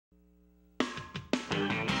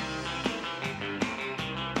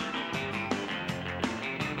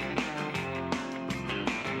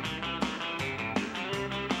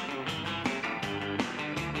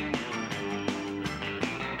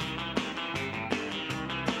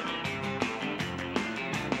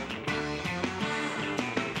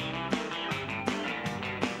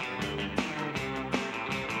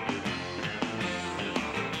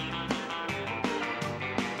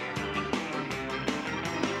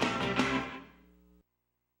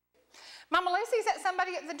Mama Lucy, is that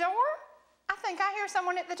somebody at the door? I think I hear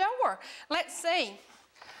someone at the door. Let's see.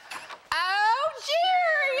 Oh,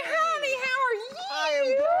 Cherie, honey, how are you? I am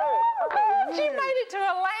good. Oh, you made it to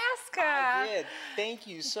Alaska. I did. Thank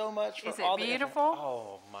you so much for all the... Is it beautiful?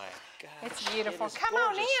 Oh, my gosh. It's beautiful. It is Come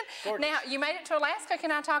gorgeous. on in. Gorgeous. Now, you made it to Alaska.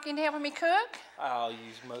 Can I talk into helping me cook? Oh, you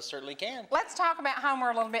most certainly can. Let's talk about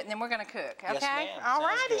Homer a little bit, and then we're going to cook, okay? Yes, ma'am. All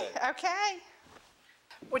Sounds righty. good. Okay.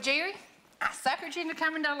 Well, Cherie, I suckered you into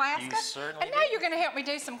coming to Alaska. You certainly And now did. you're going to help me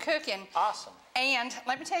do some cooking. Awesome. And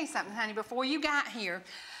let me tell you something, honey. Before you got here,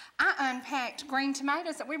 I unpacked green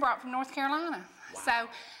tomatoes that we brought from North Carolina. Wow. So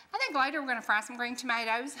I think later we're going to fry some green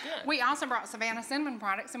tomatoes. Good. We also brought Savannah cinnamon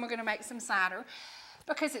products, and we're going to make some cider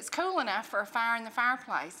because it's cool enough for a fire in the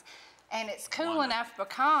fireplace. And it's cool enough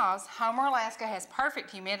because Homer, Alaska has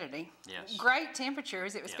perfect humidity. Yes. Great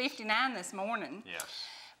temperatures. It was 59 this morning. Yes.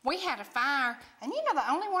 We had a fire, and you know,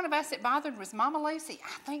 the only one of us that bothered was Mama Lucy.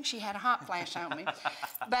 I think she had a hot flash on me.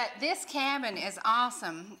 But this cabin is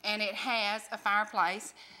awesome, and it has a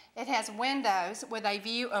fireplace. It has windows with a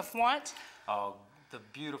view of what? Oh, the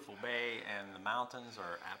beautiful bay and the mountains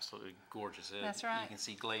are absolutely gorgeous. That's right. You can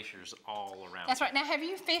see glaciers all around. That's right. Now, have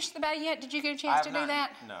you fished the bay yet? Did you get a chance to do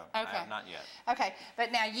that? No, Okay. I have not yet. Okay,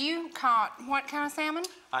 but now you caught what kind of salmon?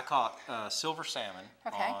 I caught silver salmon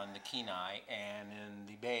Okay. on the Kenai and in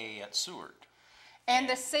the bay at Seward. And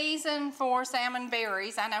the season for salmon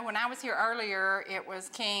varies. I know when I was here earlier, it was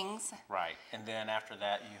kings. Right, and then after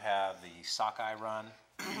that you have the sockeye run.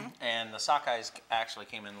 And the sockeyes actually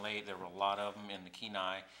came in late. There were a lot of them in the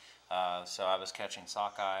Kenai. So I was catching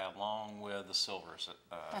sockeye along with the silvers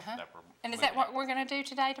that were. And is that what we're going to do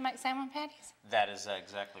today to make salmon patties? That is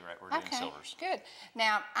exactly right. We're doing silvers. Good.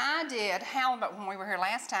 Now, I did halibut when we were here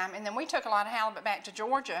last time, and then we took a lot of halibut back to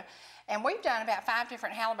Georgia, and we've done about 5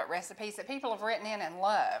 different halibut recipes that people have written in and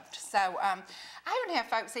loved. So I even have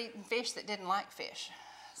folks eating fish that didn't like fish.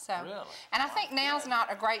 So, Really? And I think now's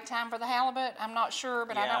not a great time for the halibut. I'm not sure,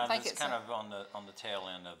 but I don't think it's kind of on the tail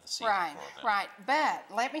end of the season. Right, for them. right. But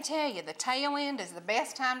let me tell you, the tail end is the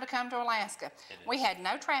best time to come to Alaska. We had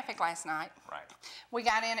no traffic last night. Right. We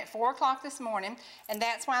got in at 4 o'clock this morning, and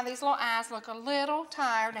that's why these little eyes look a little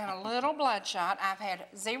tired and a little bloodshot. I've had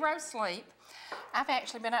 0 sleep. I've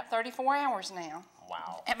actually been up 34 hours now.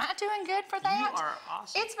 Wow. Am I doing good for that? You are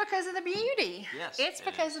awesome. It's because of the beauty. Yes, It's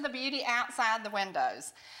because of the beauty outside the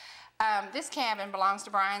windows. This cabin belongs to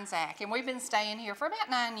Brian Zach, and we've been staying here for about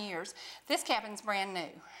 9 years. This cabin's brand new.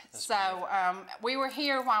 So we were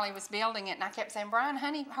here while he was building it, and I kept saying, Brian,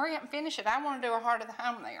 honey, hurry up and finish it. I want to do a heart of the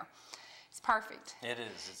home there. It's perfect. It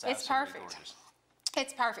is. It's It's absolutely perfect. gorgeous.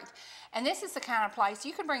 It's perfect. And this is the kind of place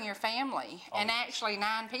you can bring your family, and actually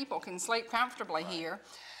 9 people can sleep comfortably here.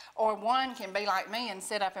 Or 1 can be like me and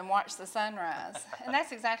sit up and watch the sunrise. And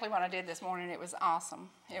that's exactly what I did this morning. It was awesome.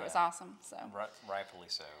 It was awesome. So. Rightfully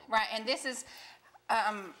so. Right, and this is,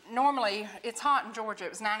 normally, it's hot in Georgia. It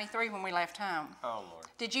was 93 when we left home. Oh, Lord.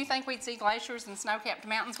 Did you think we'd see glaciers and snow-capped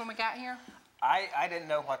mountains when we got here? I didn't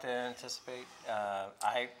know what to anticipate.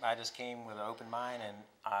 I just came with an open mind, and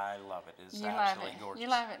I love it. It's absolutely gorgeous. You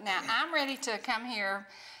love it. Now, I'm ready to come here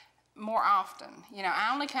more often. You know,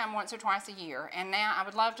 I only come once or twice a year, and now I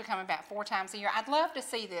would love to come about 4 times a year. I'd love to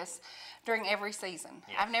see this during every season.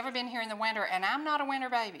 Yes. I've never been here in the winter, and I'm not a winter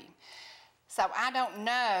baby. So I don't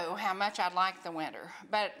know how much I'd like the winter,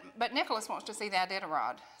 but Nicholas wants to see the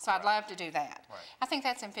Iditarod, so I'd love to do that. Right. I think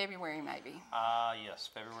that's in February maybe. Yes,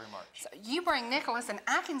 February, March. So you bring Nicholas and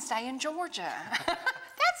I can stay in Georgia.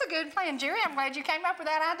 That's a good plan, Cherie. I'm glad you came up with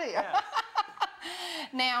that idea. Yeah.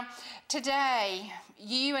 Now, today,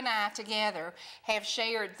 you and I together have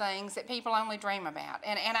shared things that people only dream about.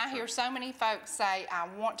 And I hear so many folks say, I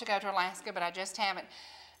want to go to Alaska, but I just haven't.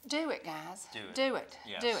 Do it, guys. Do it. Do it.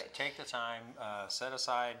 Yes. Do it. Take the time, set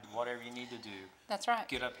aside whatever you need to do. That's right.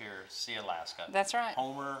 Get up here, see Alaska. That's right.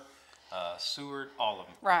 Homer, Seward, all of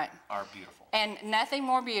them are beautiful. And nothing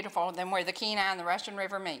more beautiful than where the Kenai and the Russian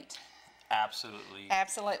River meet. Absolutely.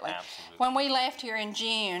 Absolutely. Absolutely. When we left here in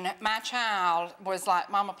June, my child was like,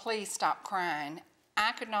 Mama, please stop crying.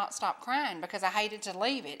 I could not stop crying because I hated to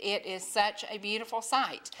leave it. It is such a beautiful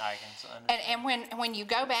sight. I can understand. And when you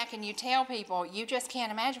go back and you tell people, you just can't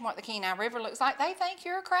imagine what the Kenai River looks like, they think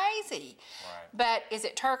you're crazy. Right. But is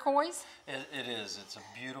it turquoise? It is. It's a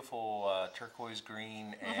beautiful turquoise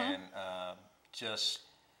green, and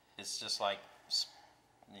it's just like,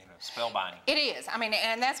 you know, spellbinding. It is. I mean,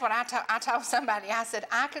 and that's what I told somebody. I said,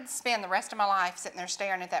 I could spend the rest of my life sitting there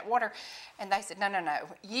staring at that water. And they said, no, no, no,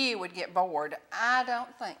 you would get bored. I don't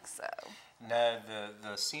think so. No,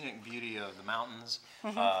 the scenic beauty of the mountains,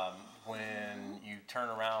 when you turn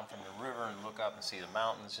around from the river and look up and see the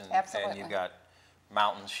mountains, and you've got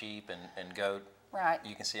mountain sheep and goat. Right.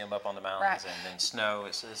 You can see them up on the mountains, and then snow.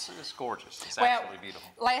 It's gorgeous. It's well, absolutely beautiful.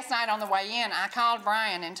 Last night on the way in, I called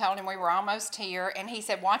Brian and told him we were almost here, and he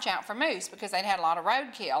said, watch out for moose because they'd had a lot of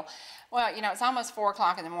roadkill. Well, you know, it's almost 4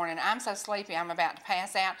 o'clock in the morning. I'm so sleepy, I'm about to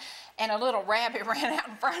pass out, and a little rabbit ran out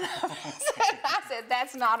in front of us. I said,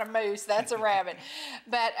 that's not a moose, that's a rabbit.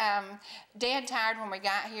 But dead tired when we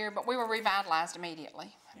got here, but we were revitalized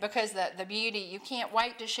immediately. Because the beauty, you can't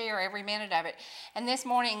wait to share every minute of it. And this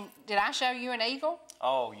morning, did I show you an eagle?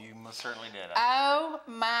 Oh, you most certainly did. Oh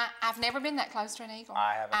my, I've never been that close to an eagle.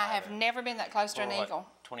 I haven't I have never been that close to an eagle.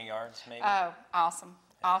 20 yards maybe? Oh, awesome.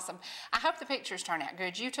 Awesome. I hope the pictures turn out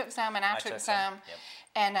good. You took some and I took some. Yep.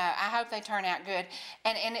 And I hope they turn out good.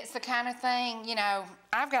 And it's the kind of thing, you know,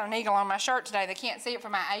 I've got an eagle on my shirt today. They can't see it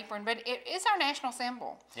from my apron, but it's our national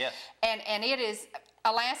symbol. Yes. And it is,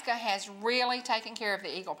 Alaska has really taken care of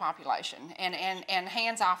the eagle population and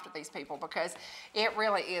hands off to these people because it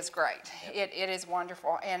really is great. Yep. It is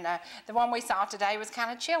wonderful. And the one we saw today was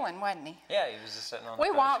kind of chilling, wasn't he? Yeah, he was just sitting on the We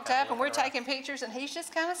coast, walked up and we're around. taking pictures and he's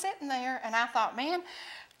just kind of sitting there. And I thought, man,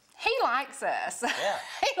 he likes us. Yeah.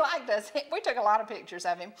 He liked us. We took a lot of pictures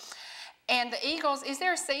of him. And the eagles, is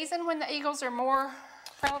there a season when the eagles are more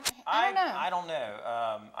prevalent? I don't know. I don't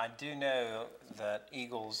know. I do know that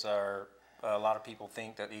eagles are, a lot of people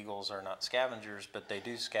think that eagles are not scavengers, but they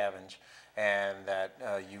do scavenge. And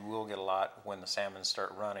that you will get a lot when the salmon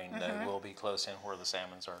start running. They will be close in where the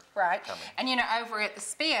salmons are coming. And you know, over at the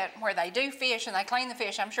spit where they do fish and they clean the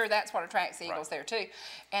fish, I'm sure that's what attracts the eagles there too.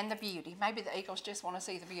 And the beauty. Maybe the eagles just want to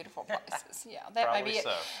see the beautiful places. Yeah, that may be it.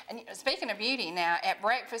 So. And you know, speaking of beauty, now at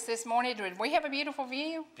breakfast this morning, did we have a beautiful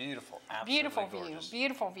view? Beautiful, absolutely beautiful gorgeous.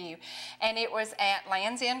 Beautiful view. And it was at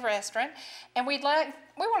Land's End Restaurant. And we want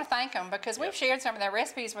to thank them because we've shared some of their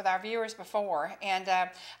recipes with our viewers before. And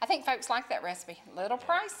I think folks like that recipe. A little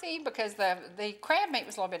pricey because the crab meat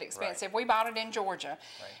was a little bit expensive. We bought it in Georgia.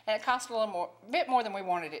 And it cost a bit more than we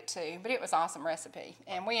wanted it to. But it was an awesome recipe.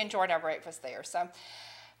 And we enjoyed our breakfast there. So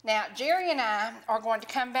now Cherie and I are going to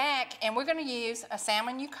come back and we're going to use a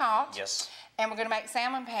salmon you caught. Yes. And we're going to make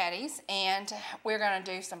salmon patties, and we're going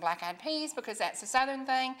to do some black-eyed peas because that's the southern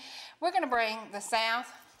thing. We're going to bring the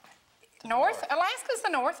north. Alaska's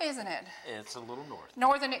the north, isn't it? It's a little north.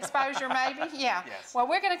 Northern exposure, maybe? Yeah. Yes. Well,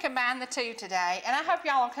 we're going to combine the two today, and I hope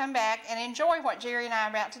y'all will come back and enjoy what Cherie and I are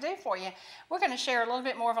about to do for you. We're going to share a little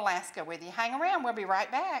bit more of Alaska with you. Hang around. We'll be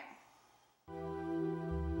right back.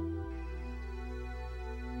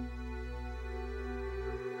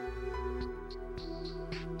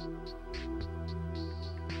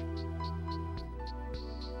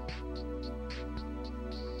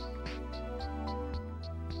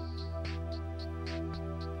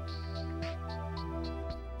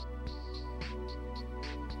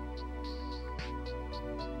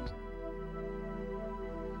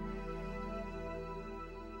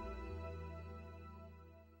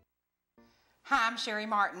 Hi, I'm Cherie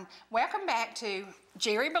Martin. Welcome back to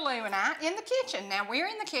Cherie, Ballew, and I in the kitchen. Now, we're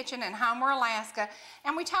in the kitchen in Homer, Alaska,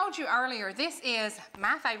 and we told you earlier, this is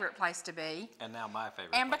my favorite place to be. And now my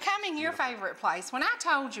favorite And becoming your favorite place. When I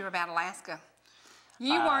told you about Alaska,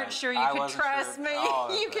 you weren't sure you could trust me.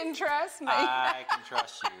 Oh, you can trust me. I can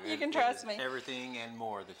trust you. You can trust me. Everything and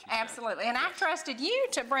more that you Absolutely. said. And I trusted you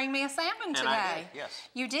to bring me a salmon today. And I did, yes.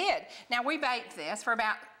 You did. Now, we baked this for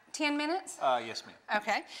about 10 minutes? Yes, ma'am.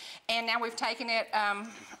 Okay. And now we've taken it,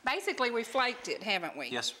 basically we flaked it, haven't we?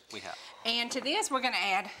 Yes, we have. And to this we're going to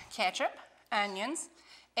add ketchup, onions,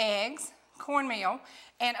 eggs, cornmeal,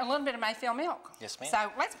 and a little bit of Mayfield milk. Yes, ma'am.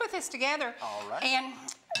 So let's put this together. All right. And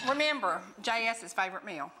remember, JS's favorite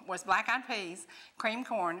meal was black-eyed peas, cream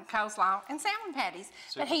corn, coleslaw, and salmon patties.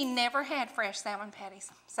 Super. But he never had fresh salmon patties.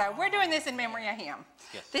 So we're doing this in memory of him.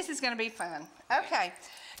 Yes. This is going to be fun. Okay.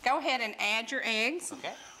 Go ahead and add your eggs.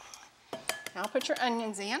 Okay. I'll put your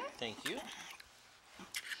onions in. Thank you.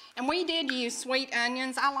 And we did use sweet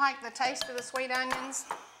onions. I like the taste of the sweet onions.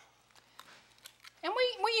 And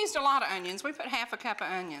we used a lot of onions. We put half a cup of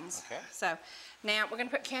onions. Okay. So now we're going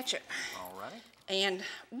to put ketchup. All right. And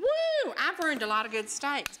woo, I've ruined a lot of good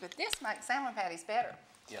steaks, but this makes salmon patties better.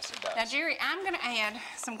 Yes, it does. Now, Cherie, I'm going to add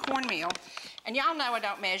some cornmeal. And y'all know I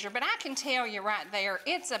don't measure, but I can tell you right there,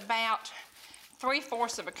 it's about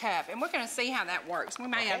 3/4 of a cup, and we're going to see how that works. We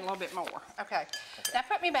may add a little bit more. Okay. Now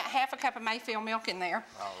put me about half a cup of Mayfield milk in there.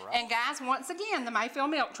 All right. And guys, once again, the Mayfield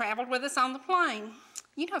milk traveled with us on the plane.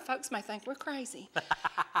 You know, folks may think we're crazy,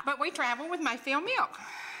 but we travel with Mayfield milk.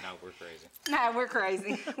 No, we're crazy. No, we're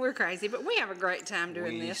crazy. We're crazy, but we have a great time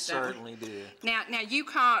doing We this. certainly do. Now you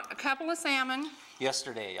caught a couple of salmon.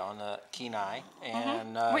 yesterday on the Kenai,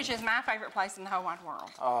 and which is my favorite place in the whole wide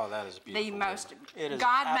world. oh, that is beautiful. The most. It is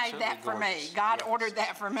God made that for me. gorgeous. God Yes. ordered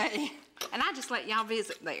that for me, and I just let y'all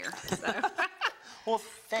visit there. So Well,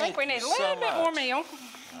 I think we need a so little bit more much. meal.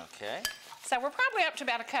 Okay. So we're probably up to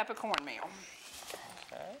about a cup of cornmeal.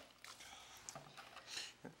 Okay.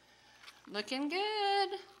 Looking good.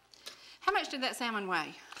 How much did that salmon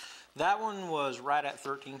weigh? That one was right at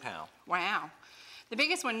 13 pounds. Wow. The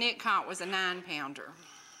biggest one Nick caught was a 9-pounder.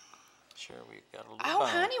 Sure, we got a little Oh, bone.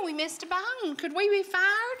 honey, we missed a bone. Could we be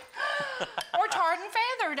fired? Or tarred and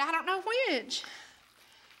feathered? I don't know which.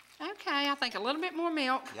 Okay, I think a little bit more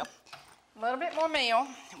milk. Yep. A little bit more meal.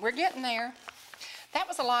 We're getting there. That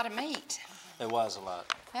was a lot of meat. It was a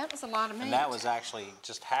lot. That was a lot of meat. And that was actually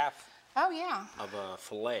just half Oh, yeah. of a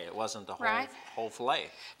fillet. It wasn't the whole, Right. whole fillet.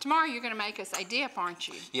 Tomorrow you're going to make us a dip, aren't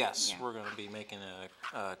you? Yes, Yeah. we're going to be making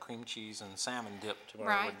a cream cheese and salmon dip tomorrow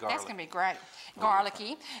Right, with garlic. that's going to be great.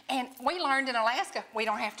 Garlicky. And we learned in Alaska, we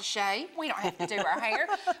don't have to shave. We don't have to do our hair.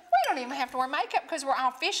 We don't even have to wear makeup because we're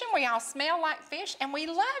all fishing. We all smell like fish, and we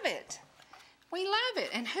love it. We love it.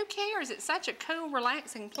 And who cares? It's such a cool,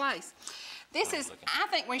 relaxing place. This is, I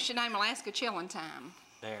think we should name Alaska Chillin' Time.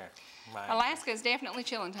 There. Right. Alaska is definitely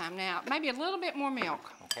chillin' time now. Maybe a little bit more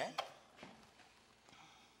milk. Okay.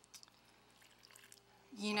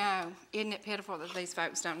 You know, isn't it pitiful that these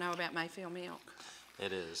folks don't know about Mayfield milk?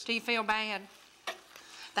 It is. Do you feel bad?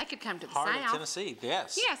 They could come to the Heart South. of Tennessee,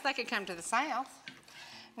 yes. Yes, they could come to the South.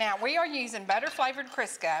 Now, we are using butter-flavored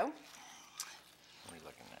Crisco. What are you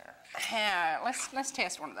looking there? Let's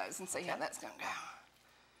test one of those and see how that's going to go.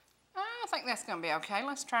 I think that's going to be okay.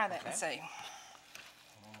 Let's try that and see.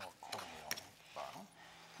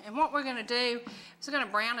 And what we're going to do is we're going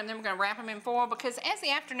to brown them, then we're going to wrap them in foil, because as the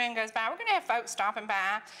afternoon goes by, we're going to have folks stopping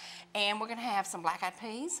by, and we're going to have some black-eyed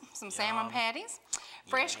peas, some salmon patties,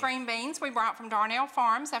 fresh green beans we brought from Darnell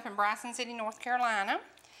Farms up in Bryson City, North Carolina,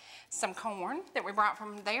 some corn that we brought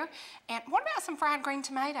from there, and what about some fried green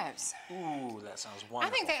tomatoes? Ooh, that sounds wonderful. I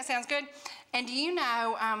think that sounds good. And do you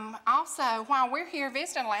know, also, while we're here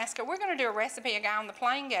visiting Alaska, we're going to do a recipe a guy on the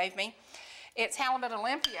plane gave me. It's halibut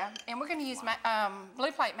Olympia, and we're going to use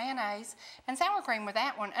blue plate mayonnaise and sour cream with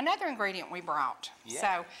that one, another ingredient we brought. Yeah.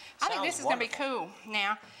 So I think this Sounds is going to be cool.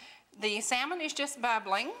 Now, the salmon is just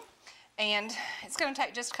bubbling, and it's going to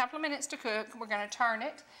take just a couple of minutes to cook. We're going to turn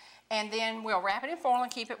it, and then we'll wrap it in foil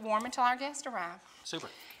and keep it warm until our guests arrive. Super.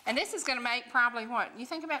 And this is going to make probably, what, you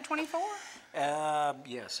think about 24?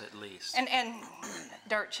 Yes, at least. And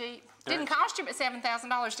dirt cheap. Didn't cost you but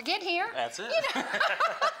 $7,000 to get here. That's it. You know,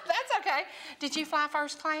 that's okay. Did you fly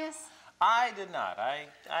first class? I did not. I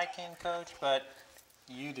can coach, but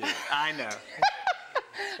you did. I know.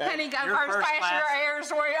 Honey, go Your first first class, your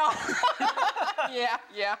heirs will.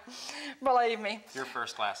 Yeah. Believe me. You're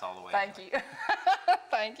first class all the way. Thank you.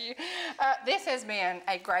 Thank you. This has been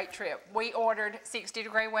a great trip. We ordered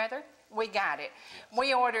 60-degree weather. We got it. Yes.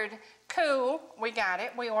 We ordered cool. We got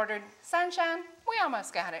it. We ordered sunshine. We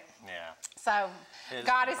almost got it. Yeah. So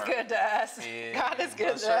God is good to us. God is good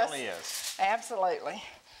to us. It certainly is. Absolutely.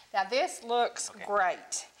 Now this looks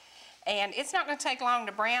great. And it's not going to take long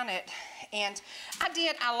to brown it. And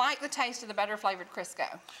I like the taste of the butter-flavored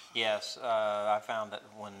Crisco. Yes, I found that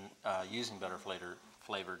when using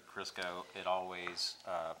butter-flavored Crisco, it always,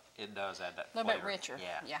 it does add that A little bit flavor. richer.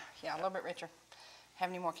 Yeah. Yeah, a little bit richer. Have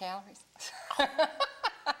any more calories?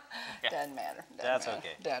 Yeah. Doesn't matter. That's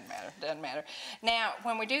okay. Doesn't matter. Now,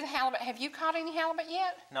 when we do the halibut, have you caught any halibut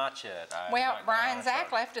yet? Not yet. Well, Brian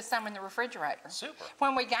Zach left us some in the refrigerator. Super.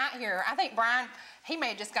 When we got here, I think Brian, he may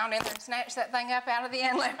have just gone in there and snatched that thing up out of the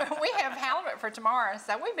inlet, but we have halibut for tomorrow.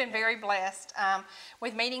 So we've been very blessed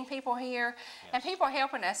with meeting people here and people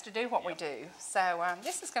helping us to do what we do. So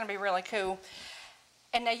this is going to be really cool.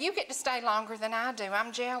 And now you get to stay longer than I do.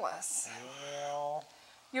 I'm jealous. Well,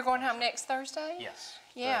 You're going home next Thursday? yes.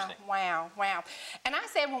 Yeah, Thursday. wow. And I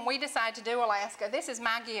said when we decide to do Alaska, this is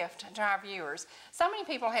my gift to our viewers. So many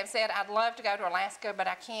people have said, I'd love to go to Alaska, but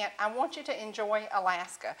I can't. I want you to enjoy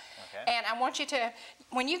Alaska. Okay. And I want you to,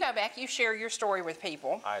 when you go back, you share your story with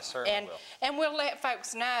people. I certainly will. And we'll let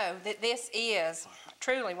folks know that this is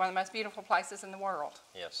truly one of the most beautiful places in the world.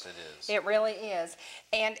 Yes, it is. It really is.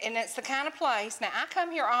 And it's the kind of place, now I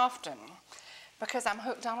come here often, because I'm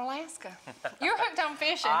hooked on Alaska. You're hooked on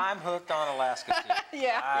fishing. I'm hooked on Alaska too.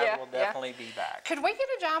 I will definitely be back. Could we get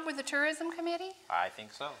a job with the tourism committee? I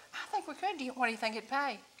think so. I think we could. What do you think it'd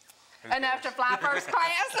pay? Who Enough cares? to fly first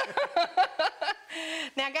class?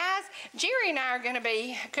 Now guys, Cherie and I are going to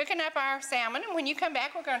be cooking up our salmon, and when you come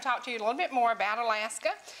back we're going to talk to you a little bit more about Alaska.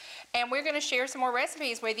 and we're going to share some more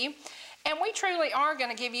recipes with you. And we truly are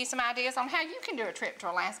going to give you some ideas on how you can do a trip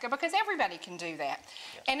to Alaska, because everybody can do that.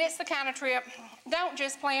 Yes. And it's the kind of trip, don't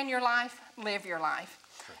just plan your life, live your life.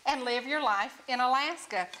 True. And live your life in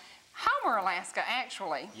Alaska. Homer, Alaska,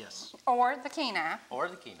 actually. Yes. Or the Kenai. Or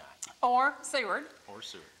the Kenai. Or Seward. Or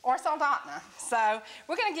Seward. Or Soldotna. So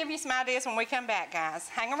we're going to give you some ideas when we come back, guys.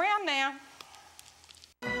 Hang around now.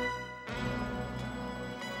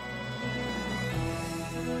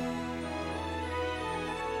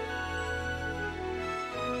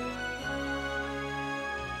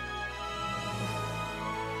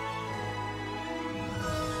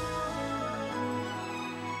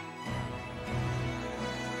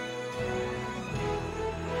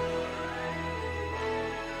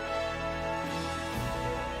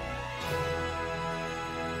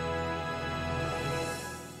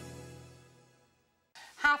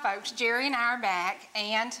 Hi folks, Jerry and I are back,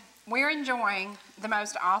 and we're enjoying the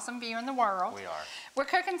most awesome view in the world. We are. We're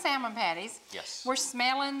cooking salmon patties. Yes. We're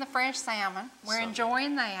smelling the fresh salmon. We're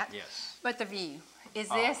enjoying that. Yes. But the view, is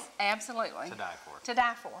this absolutely to die for? To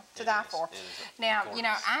die for. To die for. It is now, gorgeous. you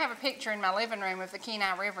know, I have a picture in my living room of the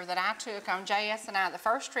Kenai River that I took on JS and I, the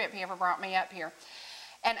first trip he ever brought me up here.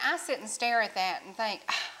 And I sit and stare at that and think,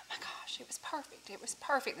 oh my gosh, it was perfect. It was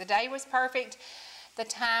perfect. The day was perfect. The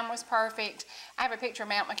time was perfect. I have a picture of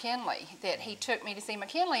Mount McKinley that he took me to see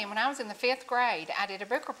McKinley, and when I was in the 5th grade, I did a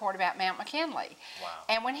book report about Mount McKinley. Wow.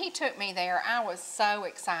 And when he took me there, I was so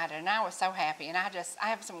excited and I was so happy, and I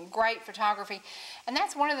have some great photography. And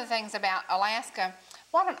that's one of the things about Alaska.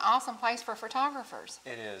 What an awesome place for photographers.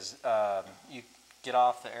 It is. You get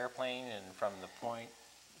off the airplane, and from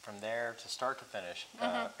there to start to finish,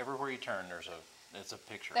 everywhere you turn, it's a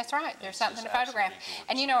picture. That's right. There's something to photograph.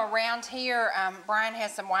 And you know, around here, Brian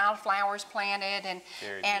has some wildflowers planted,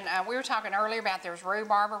 and we were talking earlier about there's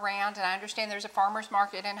rhubarb around, and I understand there's a farmer's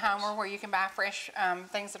market in Homer where you can buy fresh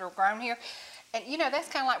things that are grown here. And you know, that's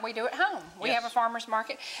kind of like we do at home. We have a farmer's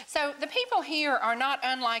market. So the people here are not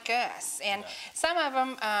unlike us. And some of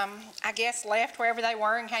them, I guess, left wherever they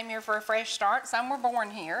were and came here for a fresh start. Some were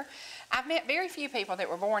born here. I've met very few people that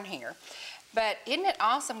were born here. But isn't it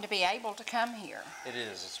awesome to be able to come here? It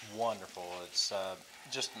is. It's wonderful. It's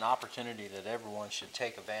just an opportunity that everyone should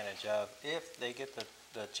take advantage of if they get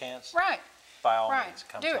the chance. Right. By all means,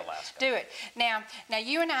 come to Alaska. Do it. Now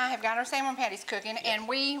you and I have got our salmon patties cooking, and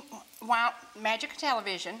while magic of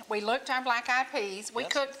television, we looked our black-eyed peas. We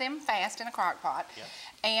cooked them fast in a crock pot. Yep.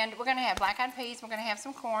 And we're going to have black-eyed peas, we're going to have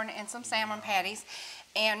some corn and some salmon patties.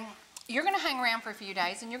 And you're going to hang around for a few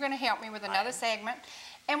days, and you're going to help me with another segment.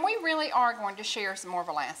 And we really are going to share some more of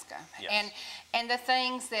Alaska. Yes. And the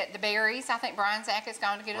things that, the berries, I think Brian Zach is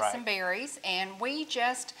going to get us some berries. And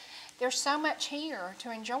there's so much here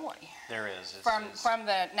to enjoy. There is. From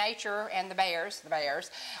the nature and the bears.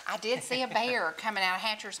 I did see a bear coming out of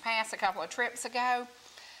Hatcher's Pass a couple of trips ago.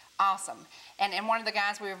 Awesome. And one of the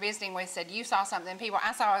guys we were visiting with said, you saw something.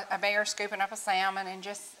 I saw a bear scooping up a salmon, and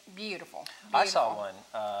just beautiful. I saw one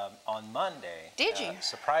on Monday. Did you?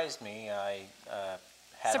 Surprised me. I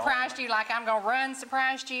surprised you like I'm going to run,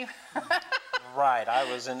 surprised you? Right. I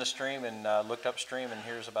was in the stream and looked upstream, and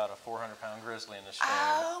here's about a 400-pound grizzly in the stream.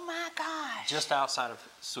 Oh, my gosh. Just outside of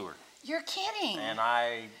Seward. You're kidding. And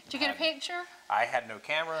Did you get a picture? I had no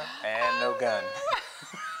camera and no gun.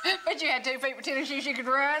 But you had 2 feet with tennis shoes you could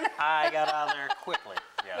run? I got out of there quickly,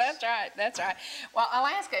 yes. That's right. Well,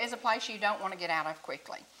 Alaska is a place you don't want to get out of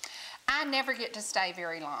quickly. I never get to stay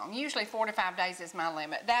very long. Usually 4 to 5 days is my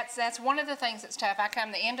limit. That's one of the things that's tough. I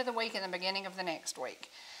come the end of the week and the beginning of the next week.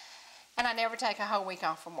 And I never take a whole week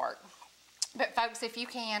off from work. But folks, if you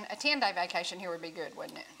can, a 10-day vacation here would be good,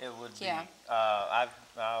 wouldn't it? It would be. Yeah.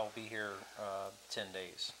 I'll be here 10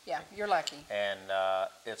 days. Yeah, you're lucky. And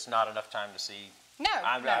it's not enough time to see. No,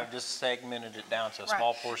 I've just segmented it down to a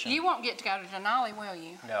small portion. You won't get to go to Denali, will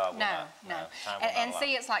you? No, I will not. No. And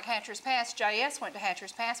see, it's like Hatcher's Pass. JS went to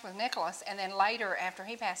Hatcher's Pass with Nicholas, and then later, after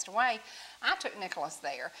he passed away, I took Nicholas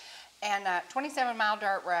there. And 27-mile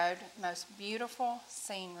dirt road, most beautiful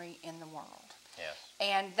scenery in the world. Yes.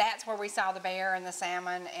 And that's where we saw the bear and the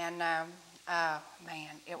salmon, and oh man,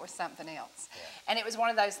 it was something else. Yeah. And it was one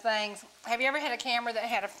of those things. Have you ever had a camera that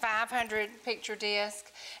had a 500 picture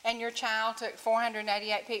disc, and your child took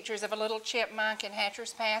 488 pictures of a little chipmunk in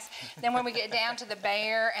Hatcher's Pass? Then when we get down to the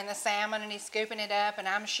bear and the salmon, and he's scooping it up, and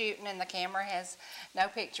I'm shooting, and the camera has no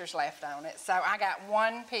pictures left on it. So I got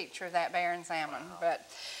 1 picture of that bear and salmon. Wow.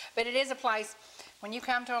 But it is a place. When you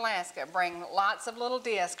come to Alaska, bring lots of little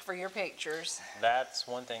discs for your pictures. That's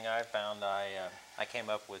one thing I found. I I came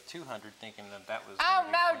up with 200 thinking that was... Oh,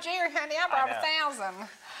 no, Cherie, honey, I brought 1,000.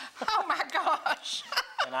 Oh, my gosh.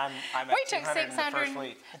 And I'm at 200 in the first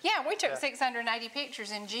week. Yeah, we took 680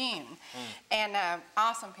 pictures in June. And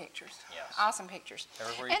awesome pictures. Yes. Awesome pictures.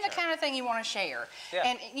 Everywhere And the kind of thing you want to share. Yeah.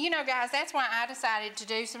 And, you know, guys, that's why I decided to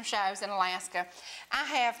do some shows in Alaska. I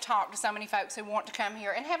have talked to so many folks who want to come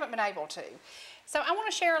here and haven't been able to. So I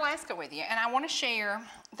want to share Alaska with you, and I want to share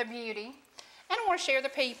the beauty, and I want to share the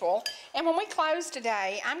people. And when we close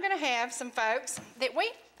today, I'm going to have some folks that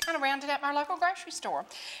we kind of rounded up our local grocery store.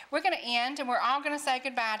 We're going to end, and we're all going to say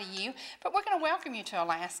goodbye to you, but we're going to welcome you to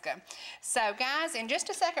Alaska. So, guys, in just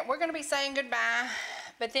a second, we're going to be saying goodbye,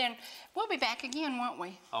 but then we'll be back again, won't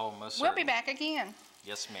we? Oh, most We'll certainly. be back again.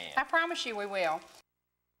 Yes, ma'am. I promise you we will.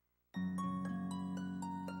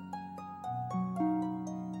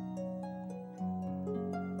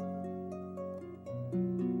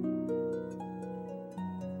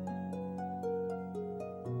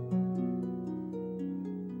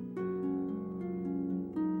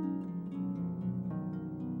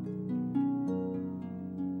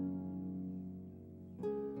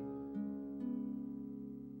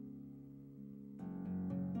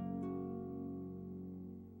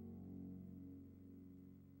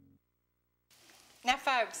 Now,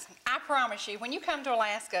 folks, I promise you, when you come to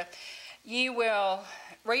Alaska, you will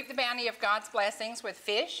reap the bounty of God's blessings with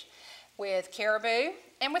fish, with caribou,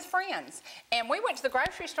 and with friends. And we went to the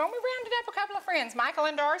grocery store and we rounded up a couple of friends, Michael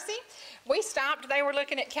and Darcy. We stopped, they were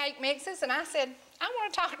looking at cake mixes, and I said, I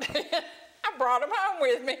want to talk to them. I brought them home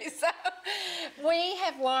with me. So we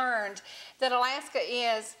have learned that Alaska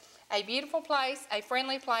is a beautiful place, a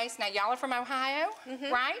friendly place. Now, y'all are from Ohio,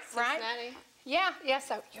 right? Cincinnati. Yeah,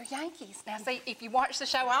 so you're Yankees. Now, see, if you watch the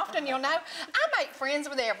show often, you'll know I make friends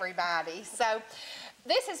with everybody. So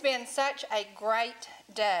this has been such a great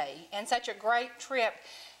day and such a great trip,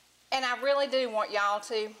 and I really do want y'all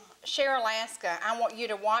to share Alaska. I want you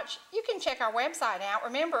to watch. You can check our website out.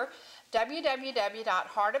 Remember,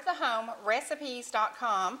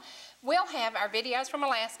 www.heartofthehomerecipes.com. We'll have our videos from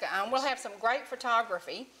Alaska on. We'll have some great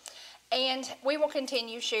photography, and we will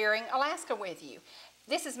continue sharing Alaska with you.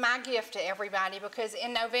 This is my gift to everybody because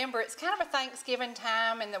in November it's kind of a Thanksgiving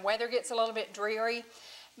time and the weather gets a little bit dreary,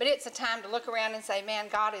 but it's a time to look around and say, man,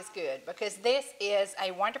 God is good, because this is a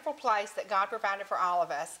wonderful place that God provided for all of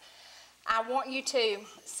us. I want you to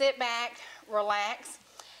sit back, relax,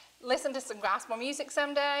 listen to some gospel music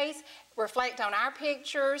some days, reflect on our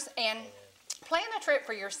pictures, and plan a trip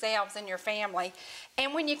for yourselves and your family.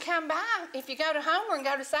 And when you come by, if you go to Homer and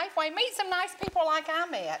go to Safeway, meet some nice people like I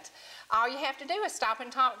met. All you have to do is stop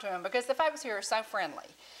and talk to them because the folks here are so friendly.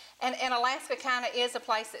 And Alaska kind of is a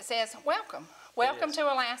place that says, welcome. Welcome to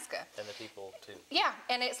Alaska. And the people, too. Yeah,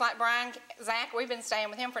 and it's like Zach, we've been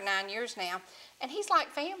staying with him for 9 years now, and he's like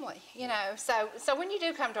family, you know. So when you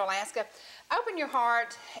do come to Alaska, open your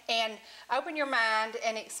heart and open your mind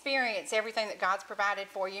and experience everything that God's provided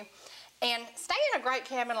for you. And stay in a great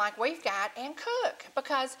cabin like we've got and cook,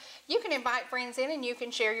 because you can invite friends in and you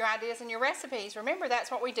can share your ideas and your recipes. Remember,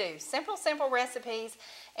 that's what we do. Simple, simple recipes.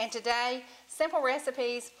 And today, simple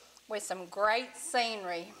recipes with some great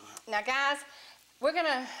scenery. Now, guys, we're going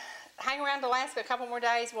to hang around Alaska a couple more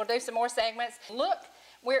days. We'll do some more segments. Look,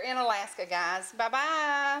 we're in Alaska, guys.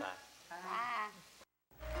 Bye-bye. Bye.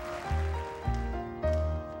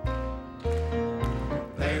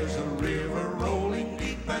 There's a river rolling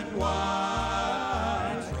deep and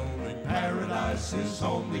wide. Paradise is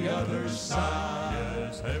on the other side.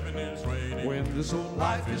 Yes, heaven is waiting. When this old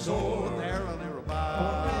life is o'er, there'll never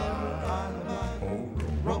abide.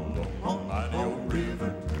 Mighty old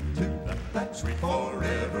river, to that sweet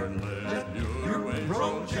forever. Let your waves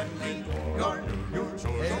roll gently, guard your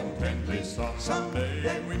head tenderly.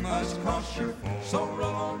 Someday we must cross your foam. So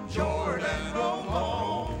roll on, Jordan, roll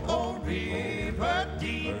on, oh river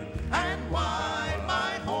deep and wide.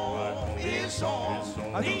 My home is on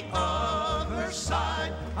the other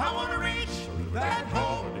side. I want to reach that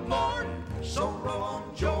home, Lord. So roll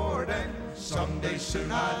on, Jordan. Someday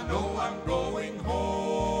soon I know I'm going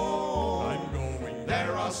home. I'm going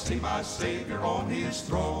There I'll see my Savior on his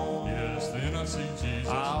throne. Yes, then I see Jesus.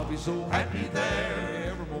 I'll be so happy there.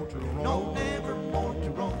 Never more to roam. No, never more to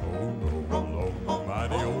roam.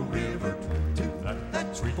 Mighty old river, to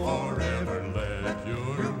that sweet forever. Let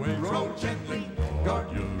your waves roll gently. guard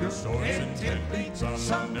Your source intently.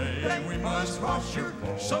 Someday we must cross your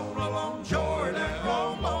foam. So roll on, Jordan,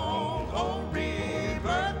 roll on, oh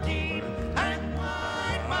river deep and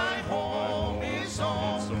wide. My home is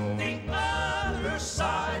on the other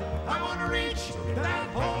side. I want to reach that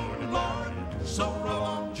home, Lord. So roll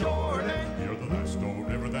on, Jordan. You're the last old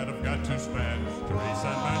river that I've got to span to reach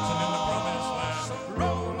that mansion in the promised land.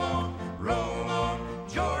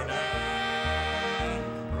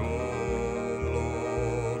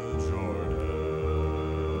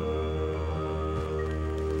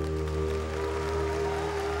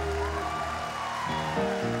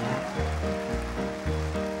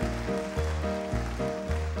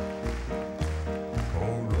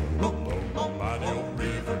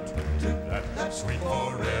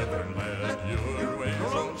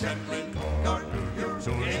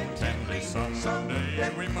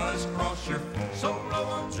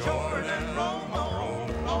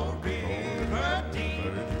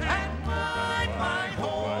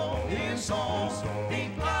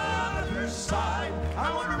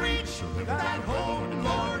 that home,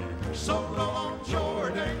 Lord. So long,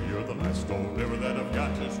 Jordan. You're the last old river that I've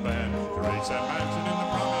got to span to raise that mansion in the